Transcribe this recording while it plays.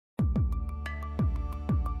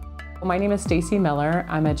My name is Stacy Miller.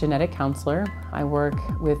 I'm a genetic counselor. I work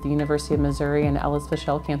with the University of Missouri and Ellis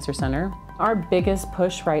Fischel Cancer Center. Our biggest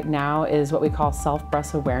push right now is what we call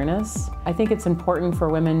self-breast awareness. I think it's important for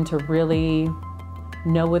women to really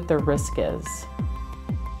know what their risk is.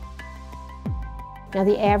 Now,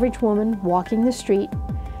 the average woman walking the street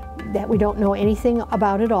that we don't know anything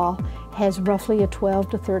about at all has roughly a 12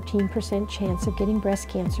 to 13% chance of getting breast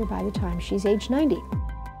cancer by the time she's age 90.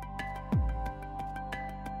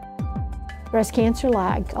 Breast cancer,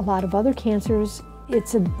 like a lot of other cancers,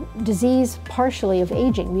 it's a disease partially of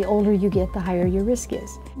aging. The older you get, the higher your risk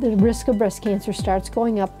is. The risk of breast cancer starts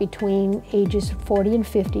going up between ages 40 and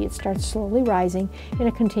 50. It starts slowly rising, and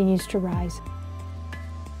it continues to rise.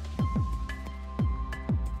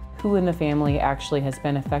 Who in the family actually has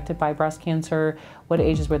been affected by breast cancer? What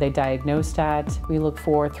ages were they diagnosed at? We look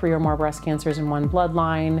for 3 or more breast cancers in one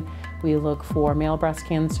bloodline. We look for male breast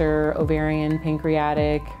cancer, ovarian,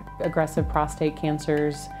 pancreatic, aggressive prostate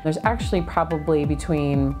cancers. There's actually probably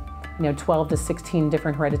between 12 to 16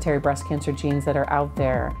 different hereditary breast cancer genes that are out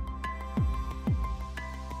there.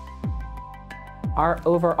 Our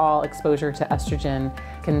overall exposure to estrogen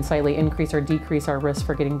can slightly increase or decrease our risk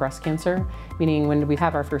for getting breast cancer, meaning when we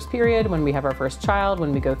have our first period, when we have our first child,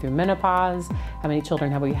 when we go through menopause, how many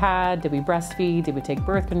children have we had, did we breastfeed, did we take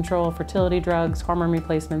birth control, fertility drugs, hormone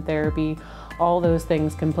replacement therapy. All those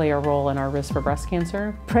things can play a role in our risk for breast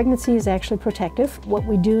cancer. Pregnancy is actually protective. What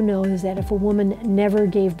we do know is that if a woman never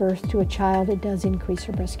gave birth to a child, it does increase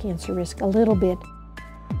her breast cancer risk a little bit.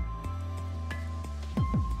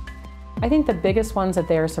 I think the biggest ones that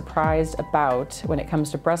they are surprised about when it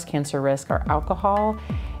comes to breast cancer risk are alcohol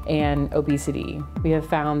and obesity. We have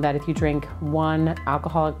found that if you drink 1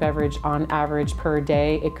 alcoholic beverage on average per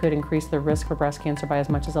day, it could increase the risk for breast cancer by as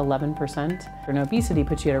much as 11%. And obesity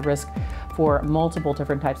puts you at a risk for multiple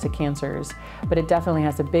different types of cancers, but it definitely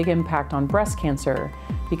has a big impact on breast cancer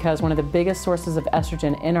because one of the biggest sources of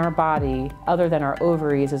estrogen in our body, other than our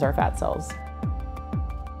ovaries, is our fat cells.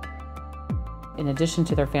 In addition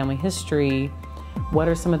to their family history, what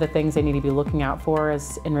are some of the things they need to be looking out for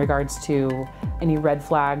in regards to any red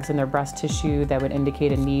flags in their breast tissue that would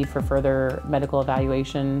indicate a need for further medical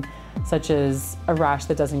evaluation, such as a rash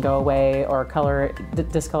that doesn't go away or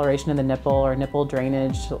discoloration in the nipple or nipple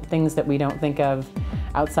drainage, things that we don't think of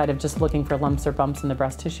outside of just looking for lumps or bumps in the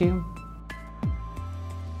breast tissue.